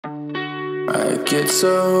I get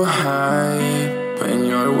so high when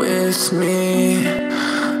you're with me.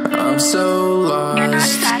 I'm so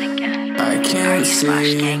lost, I can't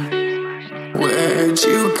see. Where'd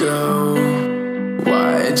you go?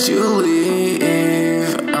 Why'd you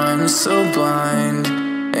leave? I'm so blind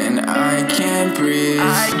and I can't breathe.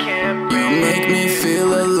 You make me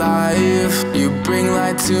feel alive. You bring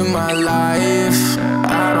light to my life.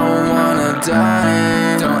 I don't wanna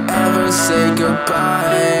die. Don't ever say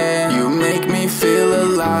goodbye. You make me feel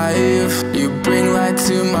alive. You bring light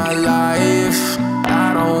to my life.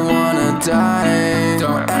 I don't wanna die.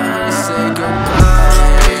 Don't ever say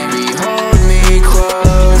goodbye. Baby, hold me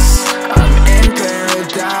close. I'm in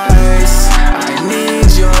paradise. I need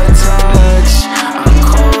your touch. I'm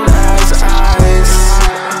cold as ice.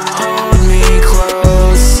 Hold me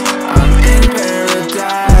close. I'm in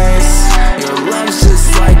paradise. Your love's just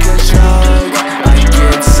like a drug. I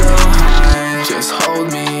get so high. Just hold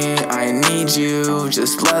me, I need you.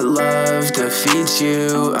 Just let love defeat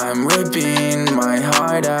you. I'm ripping my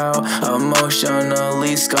heart out,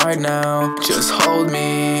 emotionally scarred now. Just hold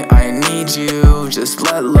me, I need you. Just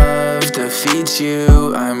let love defeat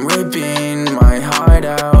you. I'm ripping my heart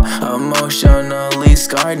out, emotionally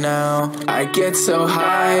scarred now. I get so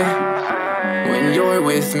high when you're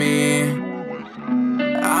with me.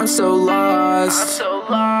 I'm so lost,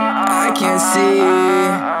 I can't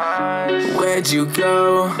see. Where'd you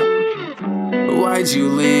go? Why'd you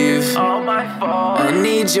leave? All my fault. I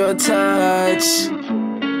need your touch.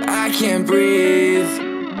 I can't breathe.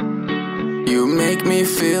 You make me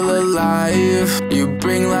feel alive. You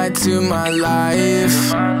bring light to my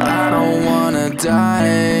life. I don't wanna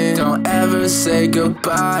die. Don't ever say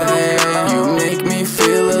goodbye. You make me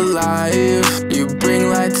feel alive. You bring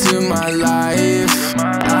light to my life.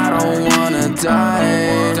 I don't wanna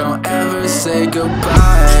die. Don't ever say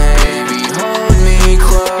goodbye. Baby, hold me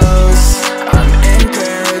close.